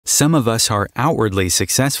Some of us are outwardly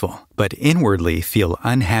successful, but inwardly feel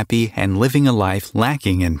unhappy and living a life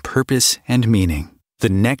lacking in purpose and meaning. The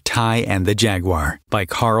Necktie and the Jaguar by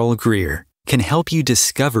Carl Greer can help you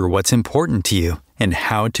discover what's important to you and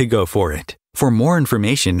how to go for it. For more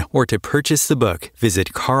information or to purchase the book, visit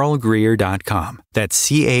carlgreer.com.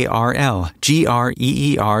 That's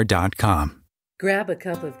CarlGreer.com. Grab a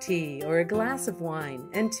cup of tea or a glass of wine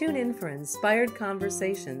and tune in for Inspired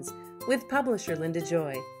Conversations with publisher Linda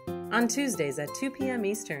Joy. On Tuesdays at 2 p.m.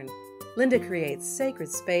 Eastern, Linda creates sacred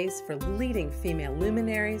space for leading female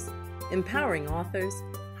luminaries, empowering authors,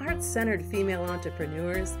 heart-centered female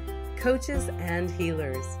entrepreneurs, coaches, and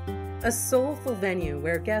healers. A soulful venue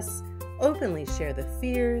where guests openly share the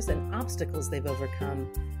fears and obstacles they've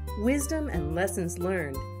overcome, wisdom and lessons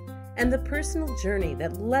learned, and the personal journey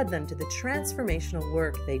that led them to the transformational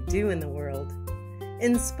work they do in the world.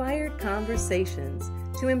 Inspired Conversations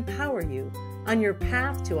to empower you on your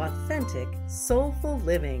path to authentic, soulful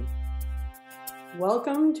living.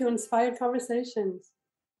 Welcome to Inspired Conversations.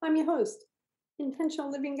 I'm your host,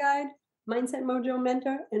 Intentional Living Guide, Mindset Mojo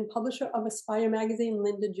mentor, and publisher of Aspire Magazine,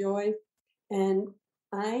 Linda Joy. And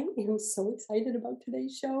I am so excited about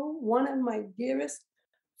today's show. One of my dearest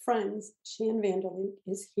friends, Shann Vander Leek,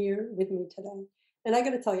 is here with me today. And I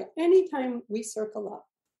got to tell you, anytime we circle up,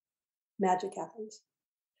 magic happens.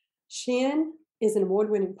 Shann is an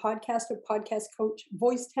award-winning podcaster, podcast coach,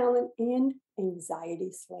 voice talent, and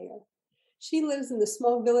anxiety slayer. She lives in the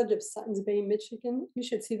small village of Suttons Bay, Michigan. You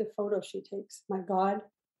should see the photos she takes. My God,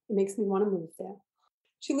 it makes me want to move there.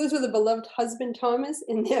 She lives with a beloved husband, Thomas,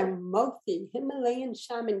 and their mouthy Himalayan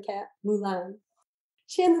shaman cat, Mulan.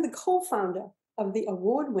 Shann is the co-founder of the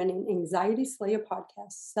award-winning Anxiety Slayer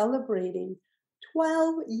podcast, celebrating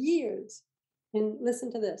 12 years. And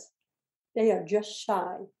listen to this. They are just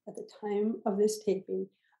shy at the time of this taping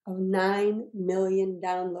of 9 million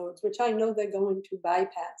downloads, which I know they're going to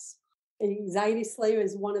bypass. Anxiety Slayer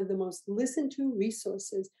is one of the most listened to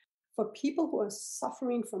resources for people who are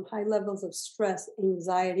suffering from high levels of stress,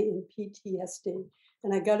 anxiety, and PTSD.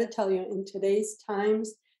 And I got to tell you, in today's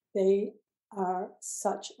times, they are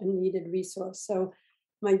such a needed resource. So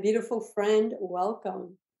my beautiful friend,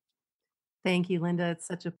 welcome. Thank you, Linda. It's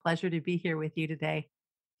such a pleasure to be here with you today.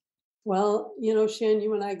 Well, you know, Shann,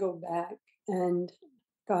 you and I go back and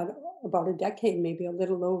got about a decade, maybe a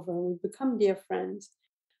little over, and we've become dear friends.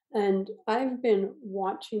 And I've been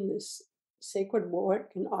watching this sacred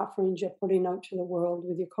work and offerings you're putting out to the world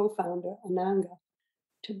with your co-founder, Ananga,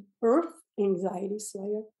 to birth Anxiety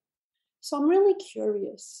Slayer. So I'm really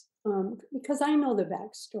curious, because I know the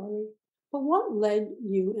backstory, but what led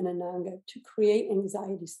you and Ananga to create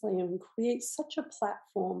Anxiety Slayer and create such a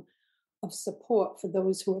platform of support for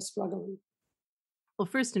those who are struggling? Well,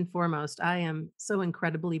 first and foremost, I am so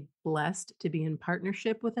incredibly blessed to be in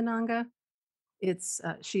partnership with Ananga.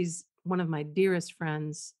 She's one of my dearest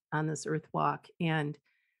friends on this earth walk, and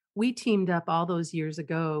we teamed up all those years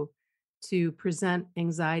ago to present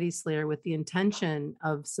Anxiety Slayer with the intention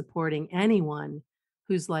of supporting anyone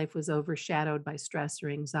whose life was overshadowed by stress or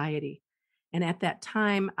anxiety. And at that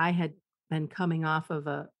time, I had been coming off of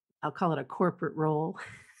I'll call it a corporate role,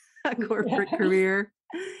 a corporate career.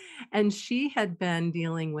 And she had been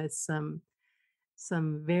dealing with some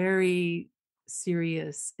very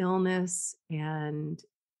serious illness and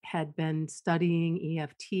had been studying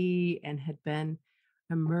EFT and had been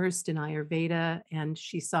immersed in Ayurveda. And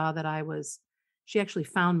she saw that she actually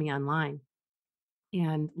found me online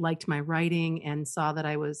and liked my writing and saw that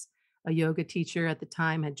I was a yoga teacher at the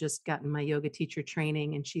time, had just gotten my yoga teacher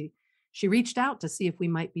training. And she reached out to see if we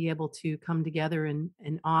might be able to come together and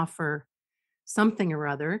offer something or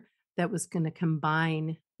other that was going to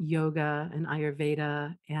combine yoga and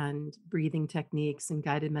Ayurveda and breathing techniques and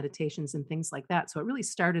guided meditations and things like that. So it really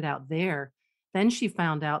started out there. Then she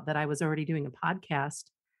found out that I was already doing a podcast,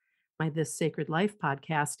 my This Sacred Life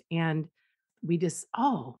podcast. And we just,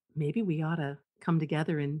 maybe we ought to come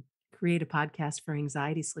together and create a podcast for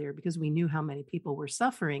Anxiety Slayer, because we knew how many people were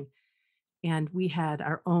suffering. And we had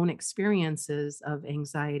our own experiences of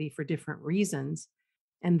anxiety for different reasons.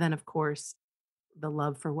 And then, of course, the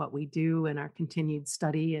love for what we do and our continued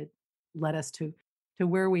study, it led us to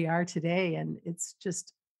where we are today. And it's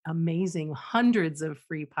just amazing. Hundreds of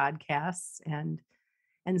free podcasts and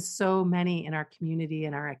so many in our community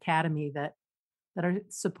and our academy that are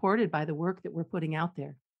supported by the work that we're putting out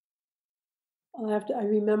there. I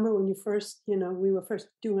remember when you first, we were first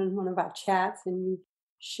doing one of our chats and you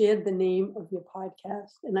shared the name of your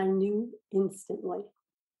podcast, and I knew instantly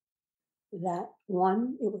that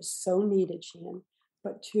one, it was so needed, Shann,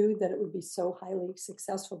 but two, that it would be so highly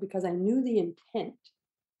successful, because I knew the intent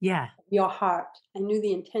Yeah. your heart. I knew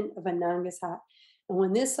the intent of Ananga's heart. And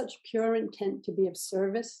when there's such pure intent to be of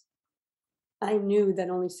service, I knew that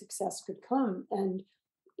only success could come. And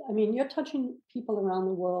I mean, you're touching people around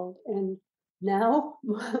the world. And now,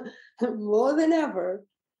 more than ever,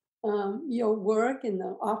 your work and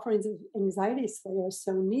the offerings of Anxiety Slayer are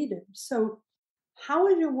so needed. So, how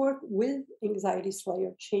has your work with Anxiety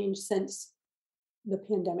Slayer changed since the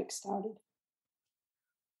pandemic started?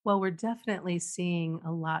 Well, we're definitely seeing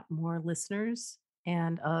a lot more listeners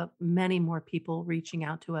and many more people reaching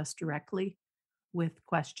out to us directly with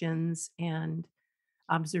questions and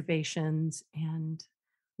observations and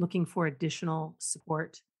looking for additional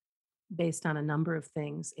support based on a number of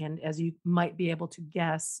things. And as you might be able to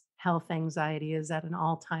guess, health anxiety is at an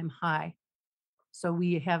all time high. So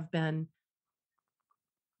we have been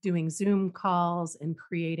doing Zoom calls and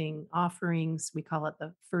creating offerings. We call it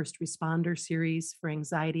the First Responder Series for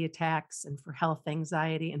anxiety attacks and for health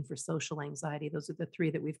anxiety and for social anxiety. Those are the three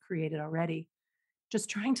that we've created already. Just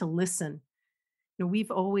trying to listen. We've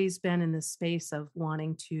always been in this space of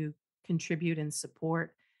wanting to contribute and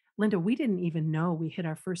support. Linda, we didn't even know we hit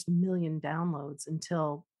our first million downloads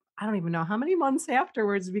until I don't even know how many months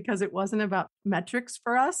afterwards because it wasn't about metrics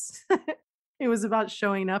for us. It was about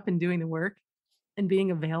showing up and doing the work and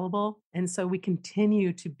being available. And so we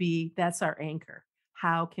continue to be, that's our anchor.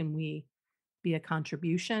 How can we be a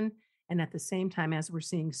contribution? And at the same time, as we're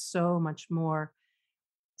seeing so much more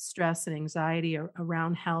stress and anxiety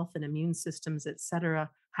around health and immune systems, et cetera,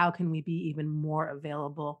 how can we be even more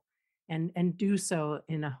available and do so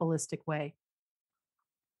in a holistic way?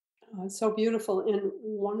 It's so beautiful. And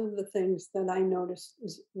one of the things that I noticed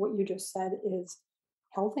is what you just said is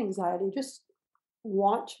health anxiety. Just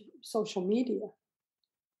watch social media,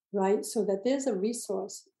 right? So that there's a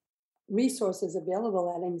resources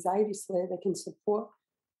available at Anxiety Slayer that can support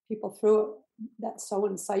people through it. That's so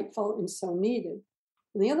insightful and so needed.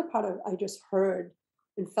 And the other part of I just heard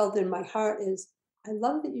and felt in my heart is I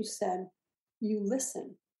love that you said you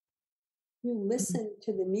listen. You Mhm. listen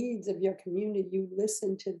to the needs of your community. You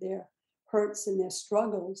listen to their hurts and their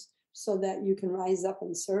struggles so that you can rise up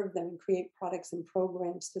and serve them and create products and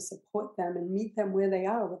programs to support them and meet them where they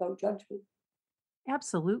are without judgment.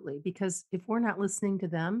 Absolutely. Because if we're not listening to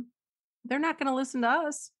them, they're not going to listen to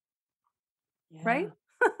us, right?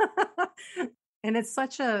 Yeah. And it's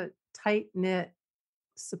such a tight knit,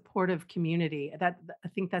 supportive community. I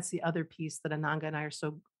think that's the other piece that Ananga and I are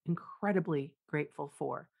so incredibly grateful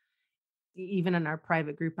for. Even in our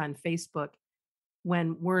private group on Facebook,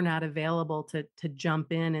 when we're not available to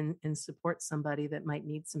jump in and support somebody that might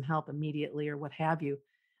need some help immediately or what have you,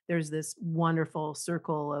 there's this wonderful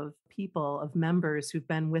circle of people, of members who've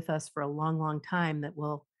been with us for a long, long time that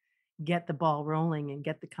will get the ball rolling and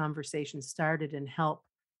get the conversation started and help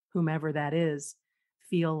whomever that is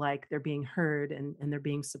feel like they're being heard and they're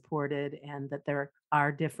being supported and that there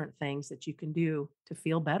are different things that you can do to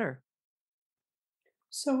feel better.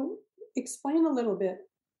 So explain a little bit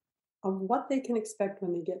of what they can expect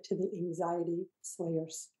when they get to the Anxiety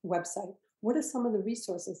Slayers website. What are some of the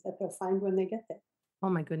resources that they'll find when they get there? Oh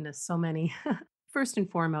my goodness, so many. First and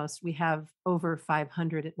foremost, we have over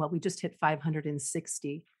 500, well, we just hit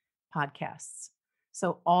 560 podcasts.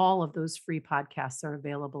 So all of those free podcasts are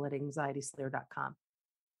available at anxietyslayer.com.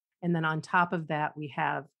 And then on top of that, we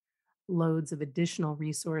have loads of additional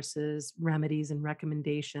resources, remedies, and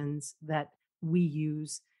recommendations that we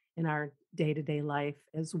use in our day to day life,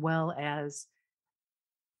 as well as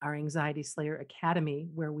our Anxiety Slayer Academy,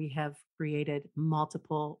 where we have created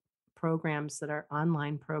multiple programs that are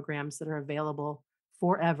online programs that are available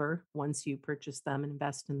forever once you purchase them and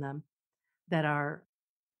invest in them, that are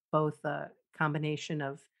both a combination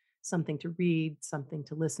of something to read, something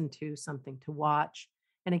to listen to, something to watch,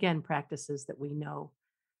 and again, practices that we know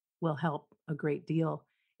will help a great deal.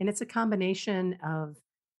 And it's a combination of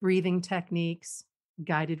breathing techniques,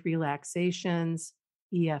 guided relaxations,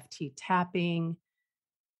 EFT tapping,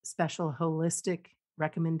 special holistic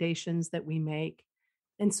recommendations that we make,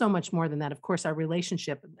 and so much more than that. Of course, our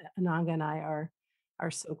relationship, Ananga and I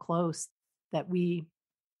are so close that we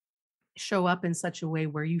show up in such a way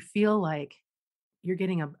where you feel like you're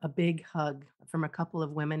getting a big hug from a couple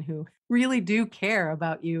of women who really do care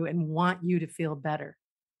about you and want you to feel better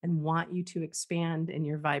and want you to expand in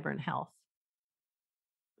your vibrant health.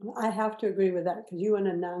 I have to agree with that because you and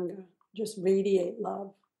Ananga just radiate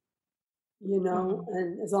love, Mhm.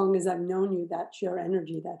 and as long as I've known you, that's your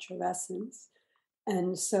energy, that's your essence.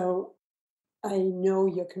 And so I know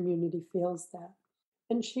your community feels that.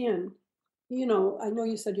 And Shann, I know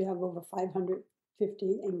you said you have over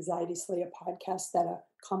 550 Anxiety Slayer podcasts that are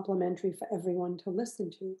complimentary for everyone to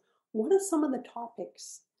listen to. What are some of the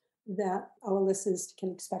topics that our listeners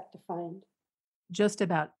can expect to find? Just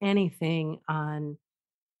about anything on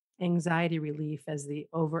anxiety relief as the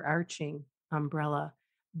overarching umbrella.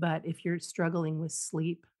 But if you're struggling with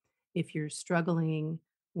sleep, if you're struggling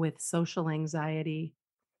with social anxiety,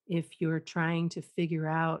 if you're trying to figure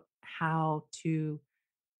out how to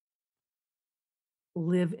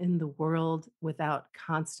live in the world without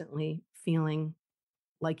constantly feeling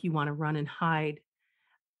like you want to run and hide,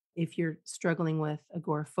 if you're struggling with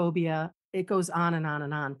agoraphobia, it goes on and on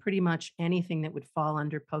and on. Pretty much anything that would fall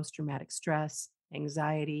under post traumatic stress,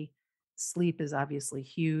 anxiety, sleep is obviously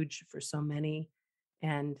huge for so many,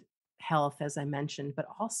 and health, as I mentioned, but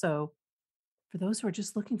also for those who are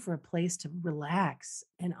just looking for a place to relax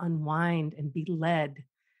and unwind and be led.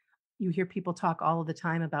 You hear people talk all of the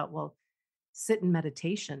time about, well, sit in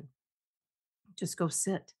meditation, just go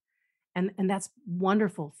sit. And that's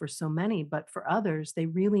wonderful for so many, but for others, they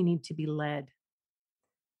really need to be led.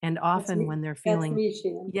 And That's often me. when they're That's feeling, me,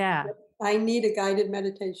 Shan. yeah, Yep. I need a guided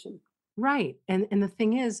meditation. right. And the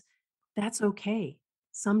thing is, that's okay.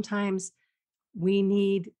 Sometimes we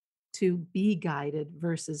need to be guided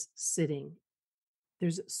versus sitting.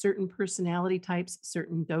 There's certain personality types,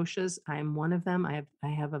 certain doshas. I am one of them. I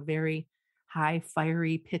have a very high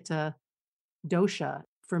fiery pitta dosha.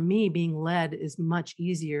 For me, being led is much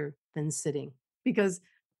easier than sitting because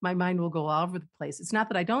my mind will go all over the place. It's not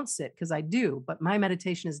that I don't sit, because I do, but my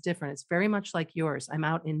meditation is different. It's very much like yours. I'm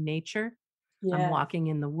out in nature, I'm Yes. walking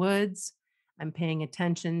in the woods, I'm paying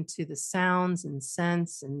attention to the sounds and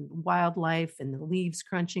scents and wildlife and the leaves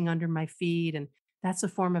crunching under my feet. And that's a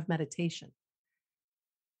form of meditation.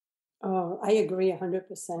 Oh, I agree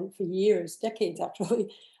 100%. For years, decades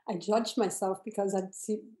actually, I judged myself because I'd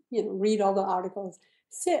see, read all the articles,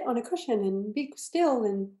 sit on a cushion and be still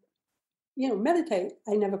and, meditate.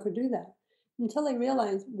 I never could do that until I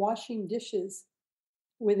realized washing dishes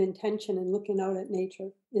with intention and looking out at nature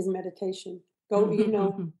is meditation. Go,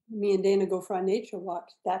 me and Dana go for our nature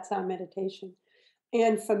walks. That's our meditation.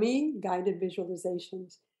 And for me, guided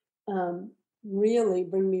visualizations um, really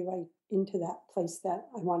bring me right into that place that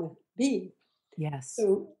I want to be. Yes.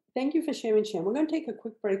 So thank you for sharing, Shan. We're going to take a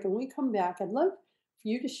quick break. And when we come back, I'd love for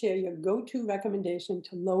you to share your go-to recommendation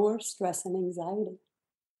to lower stress and anxiety.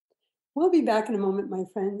 We'll be back in a moment, my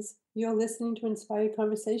friends. You're listening to Inspired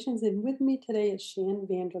Conversations, and with me today is Shann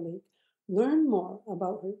Vander Leek. Learn more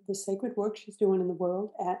about the sacred work she's doing in the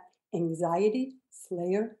world at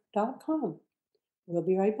anxietyslayer.com. We'll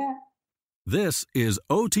be right back. This is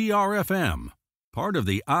OTRFM, part of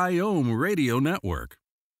the IOM radio network.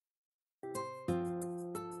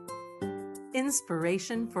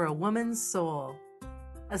 Inspiration for a Woman's Soul.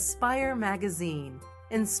 Aspire Magazine,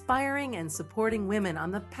 inspiring and supporting women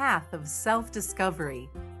on the path of self-discovery.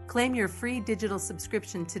 Claim your free digital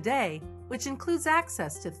subscription today, which includes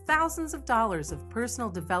access to thousands of dollars of personal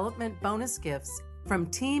development bonus gifts from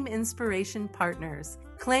Team Inspiration partners.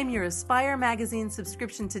 Claim your Aspire Magazine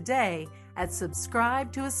subscription today at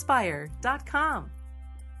subscribetoaspire.com.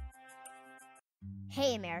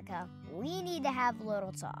 Hey America, we need to have a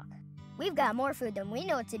little talk. We've got more food than we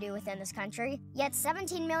know what to do with in this country, yet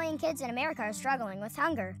 17 million kids in America are struggling with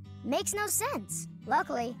hunger. Makes no sense.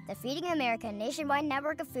 Luckily, the Feeding America nationwide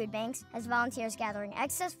network of food banks has volunteers gathering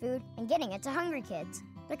excess food and getting it to hungry kids.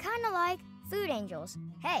 They're kind of like food angels.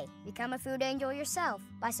 Hey, become a food angel yourself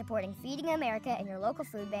by supporting Feeding America in your local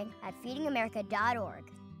food bank at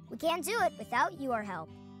feedingamerica.org. We can't do it without your help.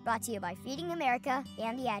 Brought to you by Feeding America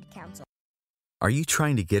and the Ad Council. Are you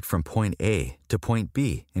trying to get from point A to point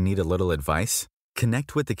B and need a little advice?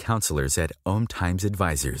 Connect with the counselors at OMTimes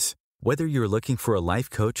Advisors. Whether you're looking for a life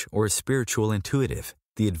coach or a spiritual intuitive,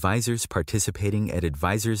 the advisors participating at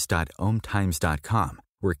advisors.omtimes.com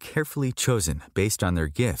were carefully chosen based on their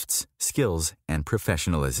gifts, skills, and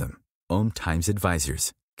professionalism. OMTimes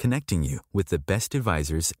Advisors, connecting you with the best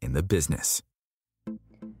advisors in the business.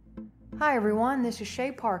 Hi everyone, this is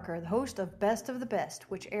Shay Parker, the host of Best of the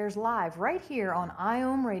Best, which airs live right here on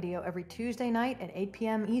IOM Radio every Tuesday night at 8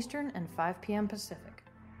 p.m. Eastern and 5 p.m. Pacific.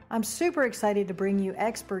 I'm super excited to bring you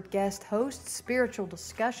expert guest hosts, spiritual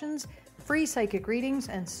discussions, free psychic readings,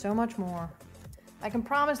 and so much more. I can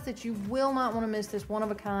promise that you will not want to miss this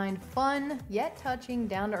one-of-a-kind, fun, yet touching,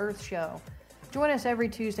 down-to-earth show. Join us every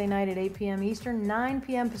Tuesday night at 8 p.m. Eastern, 9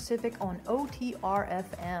 p.m. Pacific on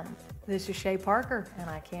OTRFM. This is Shay Parker, and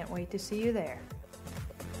I can't wait to see you there.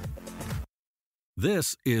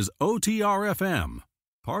 This is OTRFM,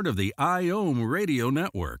 part of the IOM radio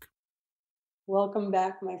network. Welcome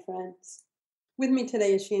back, my friends. With me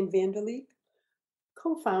today is Shann Vander Leek,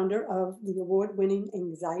 co-founder of the award-winning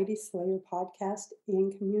Anxiety Slayer podcast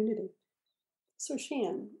and community. So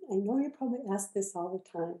Shann, I know you probably ask this all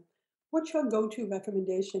the time, What's your go-to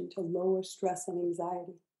recommendation to lower stress and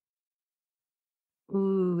anxiety?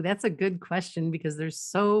 Ooh, that's a good question because there's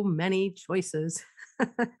so many choices.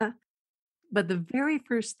 But the very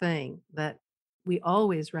first thing that we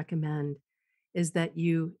always recommend is that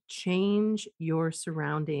you change your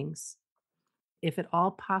surroundings. If at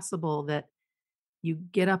all possible, that you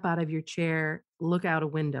get up out of your chair, look out a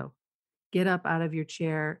window, get up out of your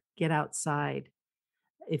chair, get outside.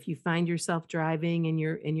 If you find yourself driving and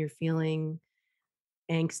you're feeling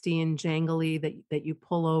angsty and jangly, that you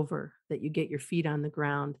pull over, that you get your feet on the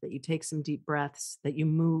ground, that you take some deep breaths, that you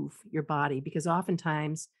move your body, because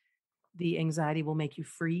oftentimes the anxiety will make you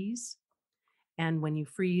freeze. And when you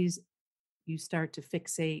freeze, you start to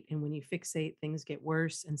fixate. And when you fixate, things get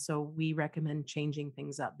worse. And so we recommend changing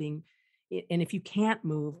things up, and if you can't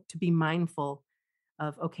move, to be mindful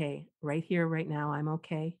of, okay, right here, right now, I'm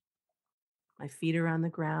okay. My feet are on the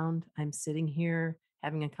ground. I'm sitting here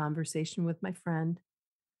having a conversation with my friend.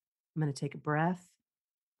 I'm going to take a breath,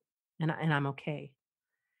 and I'm okay.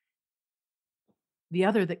 The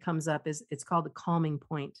other that comes up is, it's called the calming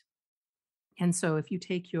point. And so if you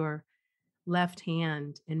take your left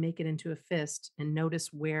hand and make it into a fist and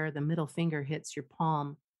notice where the middle finger hits your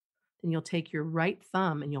palm, then you'll take your right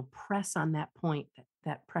thumb and you'll press on that point,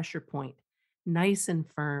 that pressure point, nice and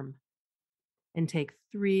firm, and take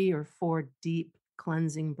 3 or 4 deep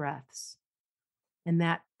cleansing breaths. And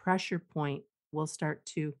that pressure point will start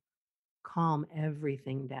to calm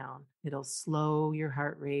everything down. It'll slow your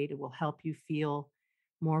heart rate. It will help you feel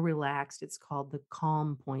more relaxed. It's called the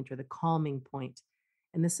calm point or the calming point.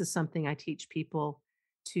 And this is something I teach people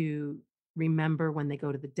to remember when they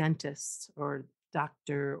go to the dentist or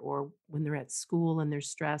doctor, or when they're at school and they're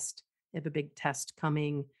stressed, they have a big test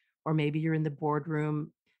coming, or maybe you're in the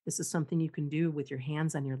boardroom. This is something you can do with your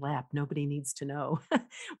hands on your lap. Nobody needs to know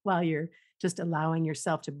while you're just allowing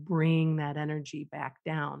yourself to bring that energy back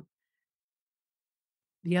down.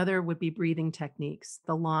 The other would be breathing techniques.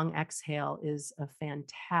 The long exhale is a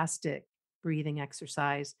fantastic breathing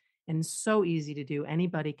exercise and so easy to do.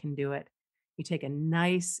 Anybody can do it. You take a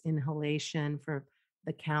nice inhalation for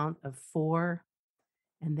the count of 4,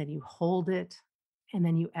 and then you hold it, and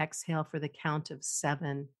then you exhale for the count of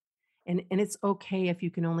 7. And it's okay if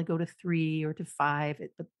you can only go to 3 or to 5.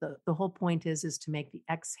 But the whole point is to make the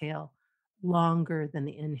exhale longer than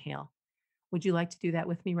the inhale. Would you like to do that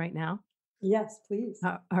with me right now? Yes, please.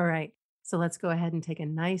 All right. So let's go ahead and take a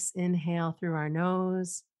nice inhale through our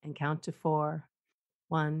nose and count to 4.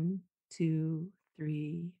 1, 2,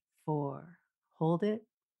 3, 4. Hold it.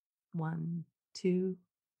 1, 2,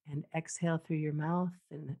 and exhale through your mouth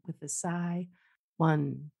and with a sigh.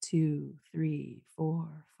 1, 2, 3,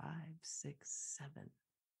 4, 5, 6, 7.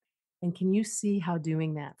 And can you see how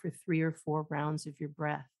doing that for 3 or 4 rounds of your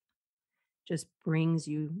breath just brings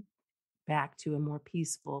you back to a more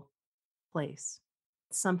peaceful place?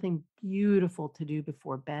 It's something beautiful to do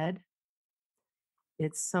before bed.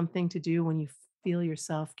 It's something to do when you feel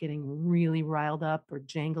yourself getting really riled up or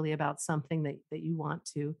jangly about something that you want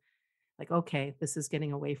to, like, okay, this is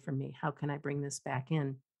getting away from me. How can I bring this back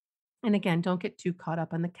in? And again, don't get too caught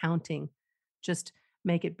up on the counting. Just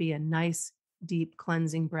make it be a nice, deep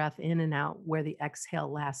cleansing breath in and out where the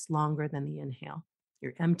exhale lasts longer than the inhale.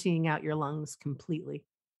 You're emptying out your lungs completely.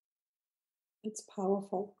 It's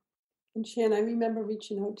powerful. And Shann, I remember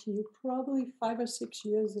reaching out to you probably 5 or 6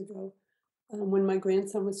 years ago, when my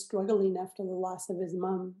grandson was struggling after the loss of his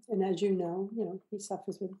mom. And as he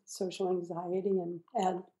suffers with social anxiety and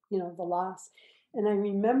the loss. And I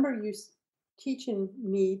remember you teaching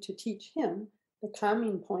me to teach him the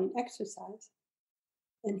calming point exercise.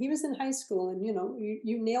 And he was in high school, and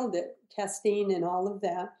you nailed it, testing and all of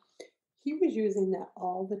that. He was using that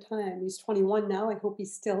all the time. He's 21 now. I hope he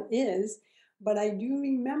still is. But I do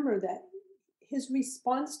remember that his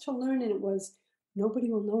response to learning it was,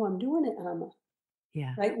 "Nobody will know I'm doing it, Amma."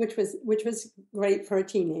 Yeah. Right? Which was great for a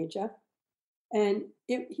teenager. And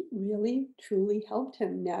it really, truly helped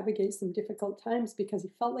him navigate some difficult times because he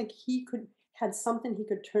felt like he had something he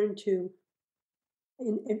could turn to.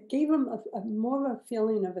 And it gave him a more of a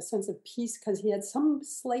feeling of a sense of peace because he had some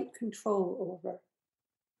slight control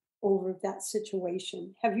over that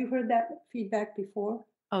situation. Have you heard that feedback before?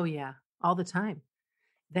 Oh, yeah, all the time.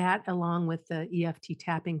 That, along with the EFT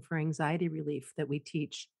tapping for anxiety relief that we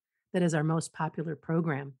teach, that is our most popular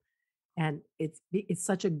program. And it's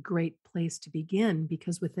such a great place to begin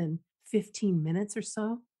because within 15 minutes or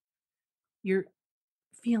so, you're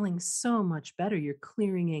feeling so much better. You're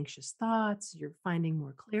clearing anxious thoughts, you're finding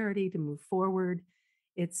more clarity to move forward.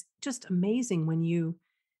 It's just amazing when you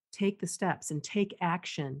take the steps and take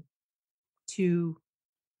action to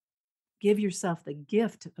give yourself the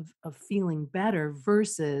gift of feeling better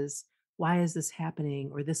versus why is this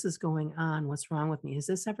happening or this is going on? What's wrong with me? Has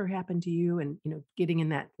this ever happened to you? And, getting in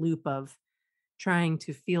that loop of trying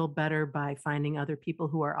to feel better by finding other people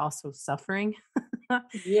who are also suffering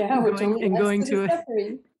Yeah, and which going only and adds going to the to a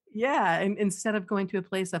suffering. yeah, and instead of going to a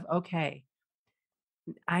place of, okay,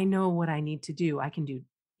 I know what I need to do. I can do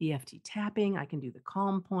EFT tapping, I can do the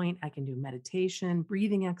calm point, I can do meditation,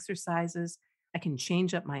 breathing exercises, I can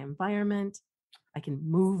change up my environment, I can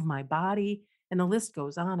move my body, and the list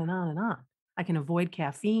goes on and on and on. I can avoid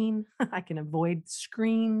caffeine, I can avoid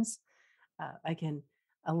screens, I can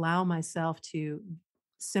allow myself to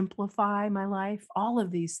simplify my life. All of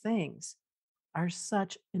these things are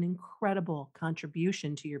such an incredible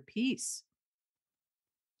contribution to your peace.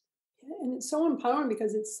 Yeah, and it's so empowering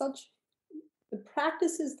because it's such the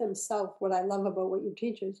practices themselves. What I love about what you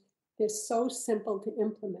teach is they're so simple to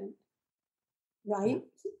implement, Yeah. right?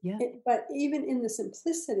 Yeah. But even in the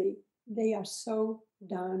simplicity, they are so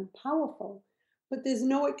darn powerful. But there's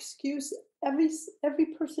no excuse. Every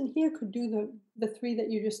person here could do the three that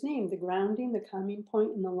you just named: the grounding, the calming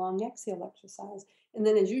point, and the long exhale exercise. And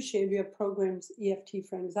then, as you shared, you have programs EFT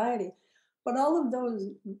for anxiety. But all of those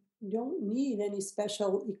don't need any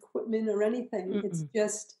special equipment or anything. It's Mm-mm.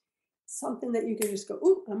 just something that you can just go,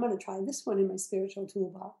 "Ooh, I'm going to try this one in my spiritual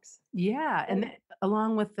toolbox." Yeah, and And that,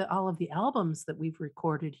 along with all of the albums that we've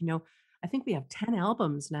recorded, I think we have 10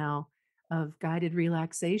 albums now of guided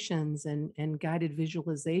relaxations and guided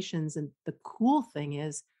visualizations. And the cool thing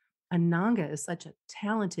is, Ananga is such a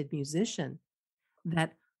talented musician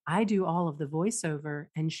that I do all of the voiceover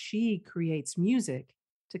and she creates music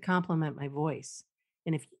to complement my voice.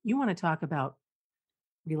 And if you want to talk about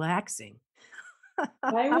relaxing,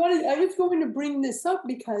 I was going to bring this up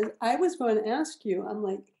because I was going to ask you, I'm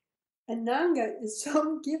like, Ananga is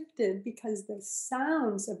so gifted because the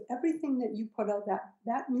sounds of everything that you put out,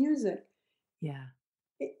 that music, yeah,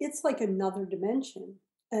 it's like another dimension.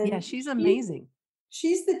 yeah, And she's amazing.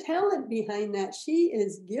 she's the talent behind that. She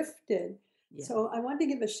is gifted. Yeah. So I want to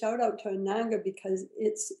give a shout out to Ananga because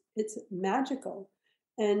it's magical.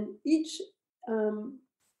 And each um,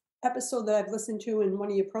 episode that I've listened to in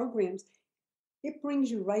one of your programs, it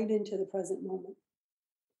brings you right into the present moment.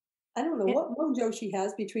 I don't know It, what mojo she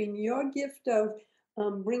has between your gift of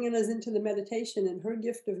bringing us into the meditation and her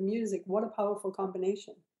gift of music. What a powerful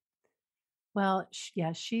combination. well,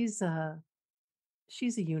 yeah, she's a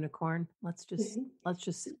unicorn. Let's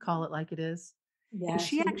just call it like it is. And Yeah,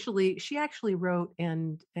 she actually wrote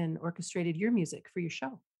and orchestrated your music for your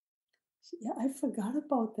show. yeah, I forgot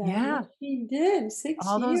about that. Yeah, Yes, she did. Six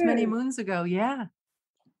all those many years. moons ago. Yeah.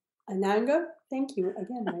 Ananga, thank you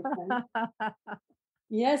again, my friend.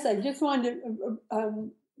 Yes, I just wanted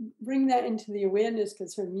to bring that into the awareness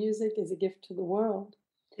because her music is a gift to the world.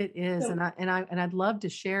 It is, So, and I'd love to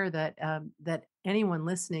share that that anyone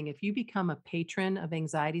listening, if you become a patron of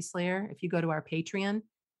Anxiety Slayer, if you go to our Patreon,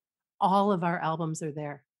 all of our albums are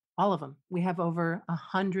there, all of them. We have over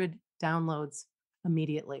 100 downloads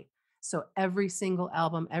immediately. So every single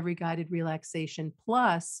album, every guided relaxation,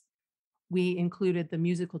 plus we included the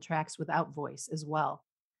musical tracks without voice as well.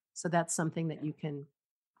 So that's something that you can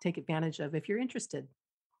take advantage of if you're interested.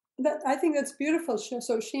 I think that's beautiful.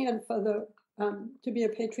 So Shann, for the to be a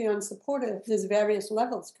Patreon supporter, there's various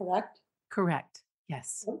levels, correct? Correct.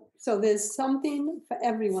 Yes. So there's something for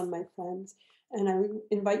everyone, my friends. And I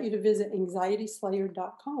invite you to visit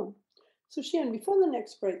anxietyslayer.com. So Shann, before the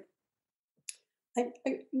next break, I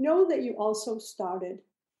know that you also started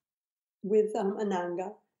with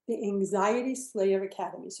Ananga, the Anxiety Slayer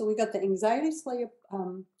Academy. So we got the Anxiety Slayer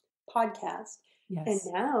podcast and Yes.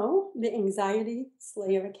 now the Anxiety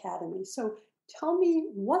Slayer Academy. So tell me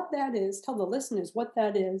what that is, tell the listeners what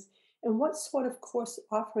that is, and what sort of course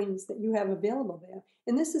offerings that you have available there.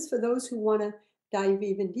 And this is for those who want to dive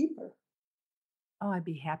even deeper. Oh, I'd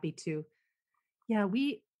be happy to. Yeah,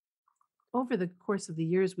 we over the course of the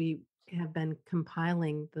years we have been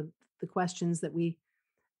compiling the questions that we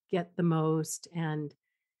get the most and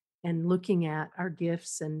looking at our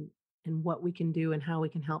gifts and what we can do and how we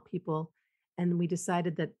can help people. And we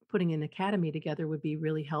decided that putting an academy together would be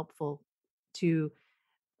really helpful to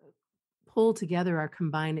pull together our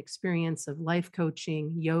combined experience of life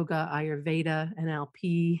coaching, yoga, Ayurveda,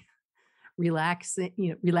 NLP,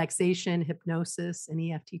 relaxation, hypnosis, and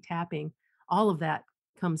EFT tapping. All of that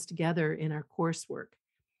comes together in our coursework.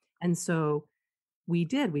 And so we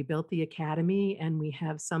built the academy and we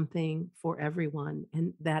have something for everyone.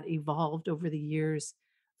 And that evolved over the years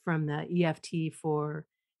from the EFT for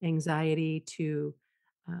anxiety to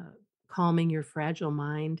uh, calming your fragile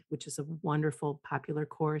mind, which is a wonderful popular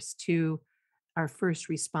course, to our first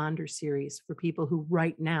responder series for people who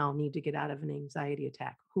right now need to get out of an anxiety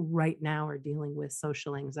attack, who right now are dealing with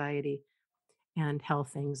social anxiety and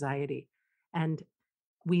health anxiety. And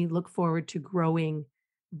we look forward to growing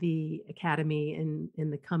the academy in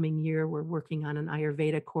the coming year. We're working on an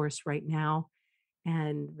Ayurveda course right now,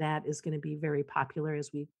 and that is going to be very popular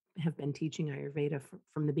as we have been teaching Ayurveda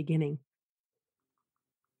from the beginning.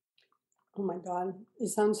 Oh my God, it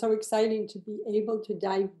sounds so exciting to be able to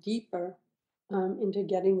dive deeper into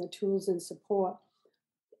getting the tools and support.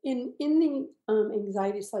 In the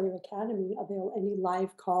Anxiety Slayer Academy, are there any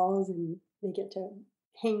live calls and they get to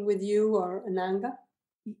hang with you or Ananga?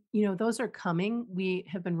 You know, those are coming. We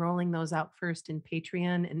have been rolling those out first in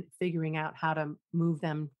Patreon and figuring out how to move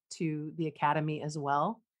them to the academy as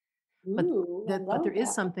well. But Ooh, I but love there is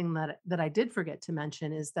that. something that I did forget to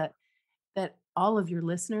mention is that all of your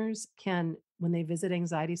listeners can, when they visit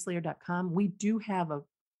anxietyslayer.com, we do have a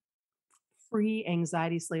free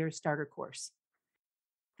Anxiety Slayer starter course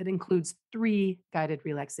that includes 3 guided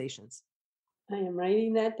relaxations. I am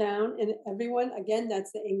writing that down. And everyone, again,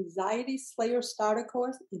 that's the Anxiety Slayer Starter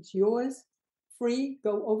Course. It's yours, free.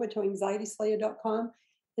 Go over to anxietyslayer.com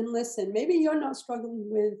and listen. Maybe you're not struggling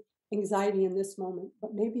with anxiety in this moment,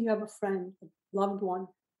 but maybe you have a friend, a loved one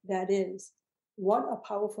that is. What a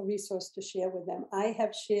powerful resource to share with them. I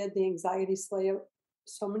have shared the Anxiety Slayer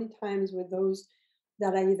so many times with those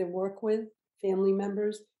that I either work with, family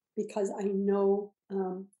members, because I know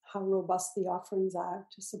how robust the offerings are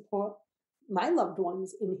to support my loved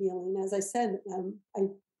ones in healing. As I said, I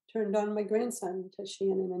turned on my grandson to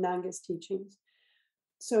Shann and Ananga's teachings.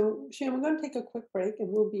 So, Shann, we're going to take a quick break and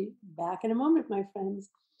we'll be back in a moment, my friends.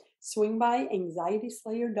 Swing by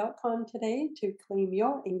anxietyslayer.com today to claim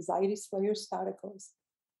your Anxiety Slayer starter course.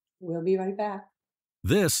 We'll be right back.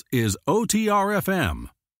 This is OTRFM,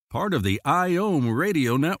 part of the IOM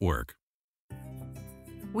radio network.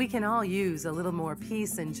 We can all use a little more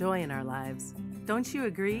peace and joy in our lives. Don't you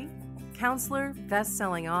agree? Counselor,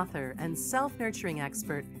 best-selling author, and self-nurturing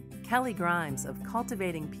expert Kelly Grimes of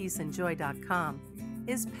CultivatingPeaceAndJoy.com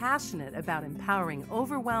is passionate about empowering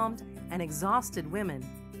overwhelmed and exhausted women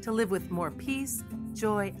to live with more peace,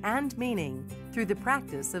 joy, and meaning through the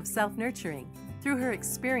practice of self-nurturing. Through her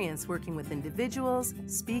experience working with individuals,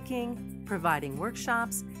 speaking, providing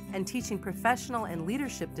workshops, and teaching professional and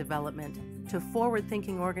leadership development to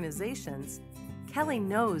forward-thinking organizations, Kelly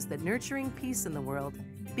knows that nurturing peace in the world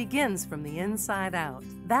begins from the inside out.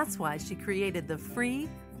 That's why she created the free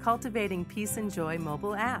Cultivating Peace and Joy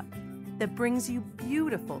mobile app that brings you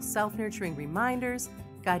beautiful self-nurturing reminders,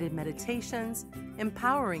 guided meditations,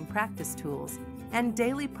 empowering practice tools, and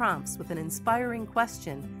daily prompts with an inspiring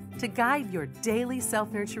question to guide your daily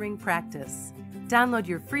self-nurturing practice. Download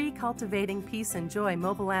your free Cultivating Peace and Joy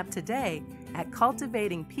mobile app today at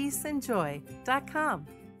cultivatingpeaceandjoy.com.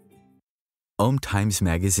 OMTimes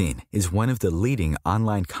Magazine is one of the leading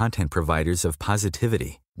online content providers of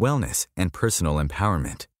positivity, wellness, and personal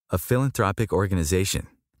empowerment. A philanthropic organization,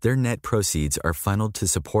 their net proceeds are funneled to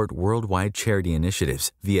support worldwide charity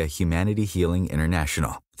initiatives via Humanity Healing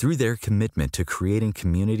International. Through their commitment to creating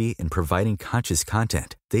community and providing conscious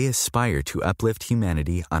content, they aspire to uplift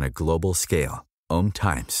humanity on a global scale.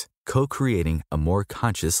 OMTimes, co-creating a more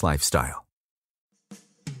conscious lifestyle.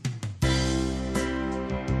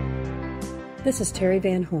 This is Terry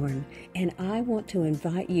Van Horn, and I want to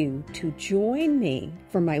invite you to join me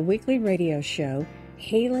for my weekly radio show,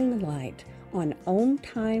 Healing Light, on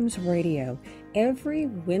OMTimes Radio every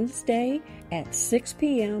Wednesday at 6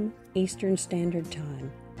 p.m. Eastern Standard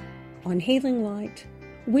Time. On Healing Light,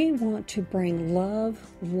 we want to bring love,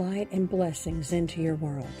 light, and blessings into your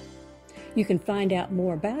world. You can find out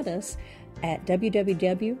more about us at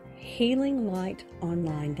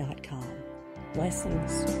www.healinglightonline.com.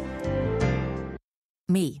 Blessings.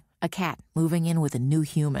 Me, a cat, moving in with a new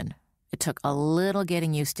human. It took a little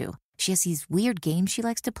getting used to. She has these weird games she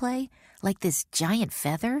likes to play, like this giant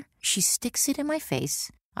feather. She sticks it in my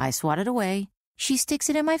face. I swat it away. She sticks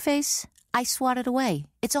it in my face. I swat it away.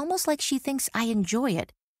 It's almost like she thinks I enjoy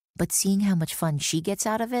it. But seeing how much fun she gets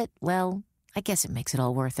out of it, well, I guess it makes it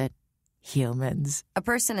all worth it. Humans. A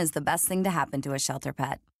person is the best thing to happen to a shelter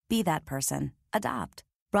pet. Be that person. Adopt.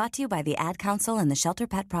 Brought to you by the Ad Council and the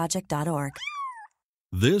ShelterPetProject.org.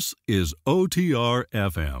 This is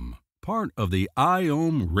OTRFM, part of the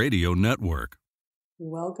IOM radio network.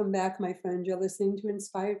 Welcome back, my friend. You're listening to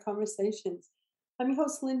Inspired Conversations. I'm your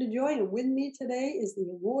host, Linda Joy, and with me today is the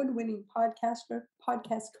award-winning podcaster,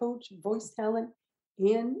 podcast coach, voice talent,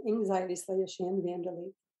 and anxiety slayer, Shann Vander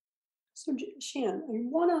Leek. So, Shann, I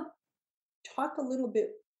want to talk a little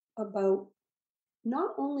bit about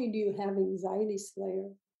not only do you have Anxiety Slayer,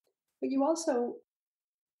 but you also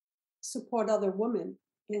support other women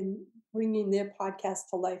in bringing their podcast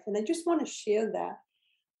to life. And I just want to share that,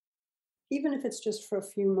 even if it's just for a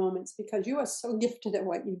few moments, because you are so gifted at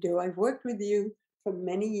what you do. I've worked with you for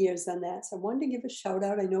many years on that. So I wanted to give a shout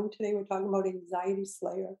out. I know today we're talking about Anxiety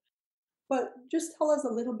Slayer, but just tell us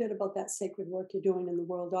a little bit about that sacred work you're doing in the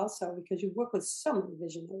world also, because you work with so many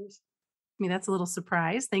visionaries. I mean, that's a little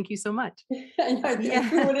surprise. Thank you so much. I Yeah.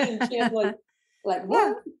 threw it in, Shan's like Yeah.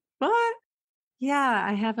 what? What? Yeah,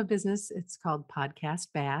 I have a business. It's called Podcast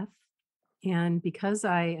Bath. And because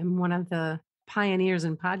I am one of the pioneers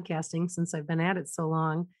in podcasting since I've been at it so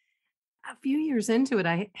long, a few years into it,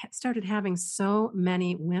 I started having so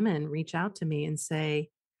many women reach out to me and say,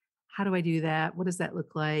 how do I do that? What does that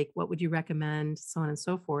look like? What would you recommend? So on and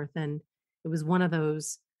so forth. And it was one of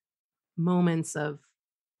those moments of,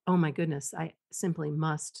 oh my goodness, I simply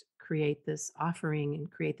must create this offering and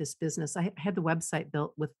create this business. I had the website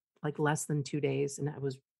built with like less than 2 days and I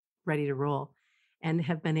was ready to roll and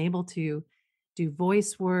have been able to do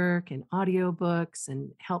voice work and audiobooks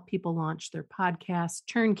and help people launch their podcasts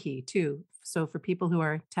turnkey too. So for people who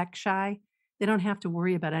are tech shy, they don't have to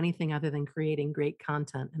worry about anything other than creating great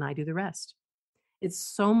content and I do the rest. It's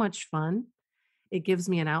so much fun. It gives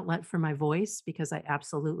me an outlet for my voice because I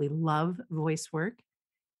absolutely love voice work.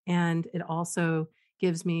 And it also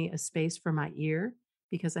gives me a space for my ear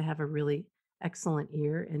because I have a really excellent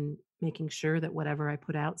ear and making sure that whatever I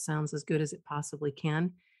put out sounds as good as it possibly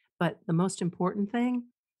can. But the most important thing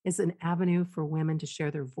is an avenue for women to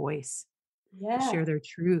share their voice, to share Yeah. their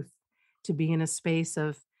truth, to be in a space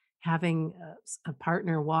of having a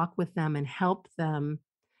partner walk with them and help them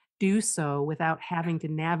do so without having to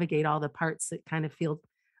navigate all the parts that kind of feel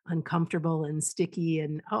uncomfortable and sticky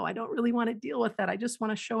and oh, I don't really want to deal with that. I just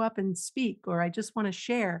want to show up and speak or I just want to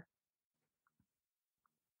share.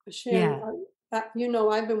 Shan, Yeah. I've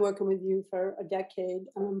been working with you for a decade,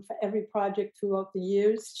 for every project throughout the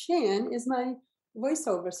years. Shan is my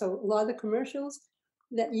voiceover. So a lot of the commercials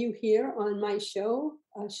that you hear on my show,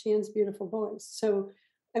 Shan's beautiful voice. So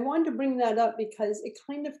I wanted to bring that up because it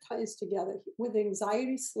kind of ties together. With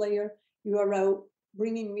Anxiety Slayer, you are out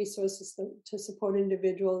bringing resources to support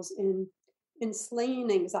individuals in slaying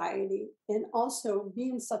anxiety and also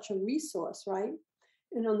being such a resource, right?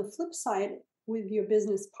 And on the flip side, with your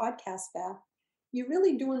business podcast back, you're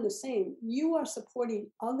really doing the same. You are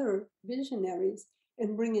supporting other visionaries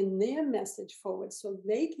and bringing their message forward so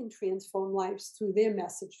they can transform lives through their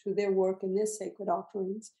message, through their work and their sacred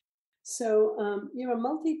offerings. So you're a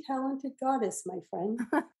multi-talented goddess, my friend.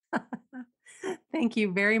 Thank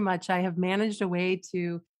you very much. I have managed a way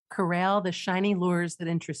to corral the shiny lures that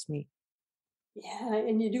interest me. Yeah,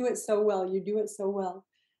 and you do it so well. You do it so well.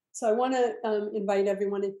 So I want to invite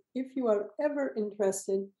everyone, if you are ever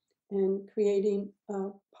interested in creating a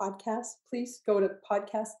podcast, please go to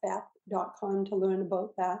podcastbath.com to learn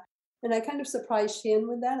about that. And I kind of surprised Shan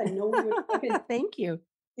with that. I know we were talking. Thank you.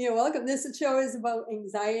 You're welcome. This show is about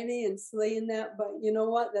anxiety and slaying that, but you know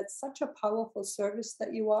what? That's such a powerful service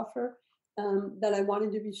that you offer that I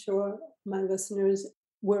wanted to be sure my listeners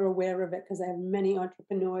were aware of it because I have many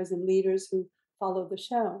entrepreneurs and leaders who follow the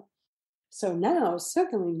show. So now,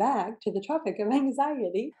 circling back to the topic of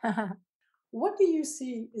anxiety, what do you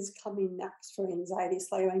see is coming next for Anxiety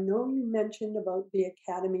Slayer? I know you mentioned about the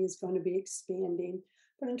Academy is going to be expanding,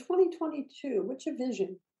 but in 2022, what's your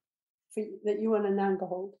vision that you and Ananga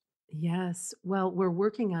hold? Yes. Well, we're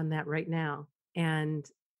working on that right now. And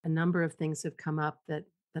a number of things have come up that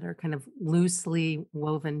are kind of loosely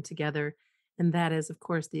woven together. And that is, of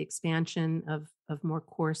course, the expansion of more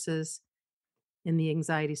courses in the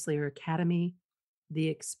Anxiety Slayer Academy, the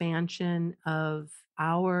expansion of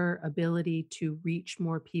our ability to reach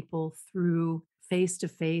more people through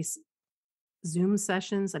face-to-face Zoom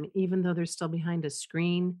sessions. I mean, even though they're still behind a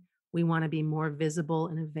screen, we want to be more visible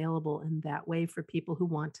and available in that way for people who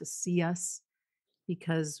want to see us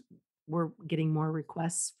because we're getting more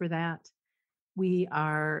requests for that. We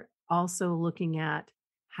are also looking at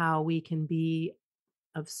how we can be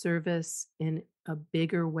of service in a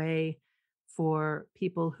bigger way for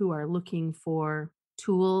people who are looking for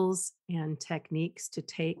tools and techniques to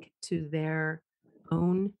take to their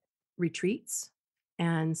own retreats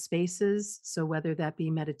and spaces. So, whether that be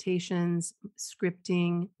meditations,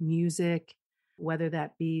 scripting, music, whether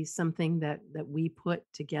that be something that we put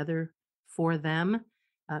together for them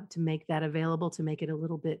to make that available, to make it a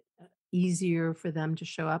little bit easier for them to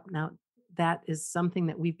show up. Now, that is something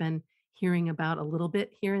that we've been hearing about a little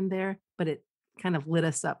bit here and there, but it kind of lit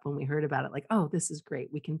us up when we heard about it. Like, oh, this is great.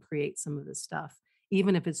 We can create some of this stuff,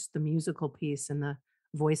 even if it's the musical piece and the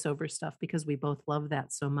voiceover stuff, because we both love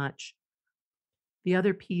that so much. The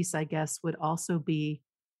other piece, I guess, would also be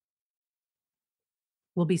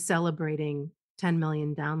we'll be celebrating 10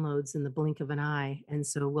 million downloads in the blink of an eye. And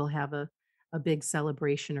so we'll have a big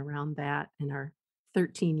celebration around that in our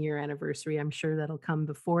 13-year anniversary. I'm sure that'll come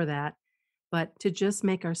before that. But to just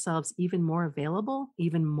make ourselves even more available,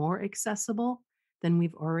 even more accessible than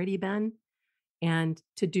we've already been, and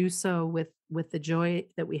to do so with the joy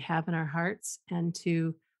that we have in our hearts, and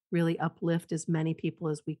to really uplift as many people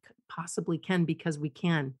as we possibly can, because we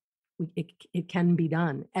can. It can be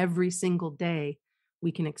done every single day.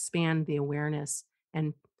 We can expand the awareness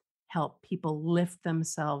and help people lift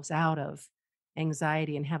themselves out of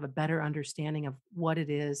anxiety and have a better understanding of what it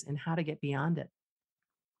is and how to get beyond it.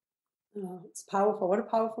 Oh, it's powerful. What a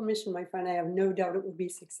powerful mission, my friend. I have no doubt it will be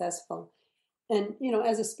successful. And,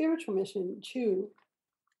 as a spiritual mission, too,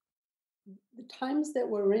 the times that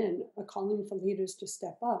we're in are calling for leaders to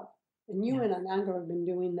step up. And you Yeah. and Ananga have been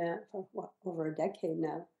doing that for over a decade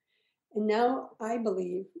now. And now I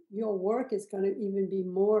believe your work is going to even be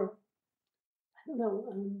more, I don't know,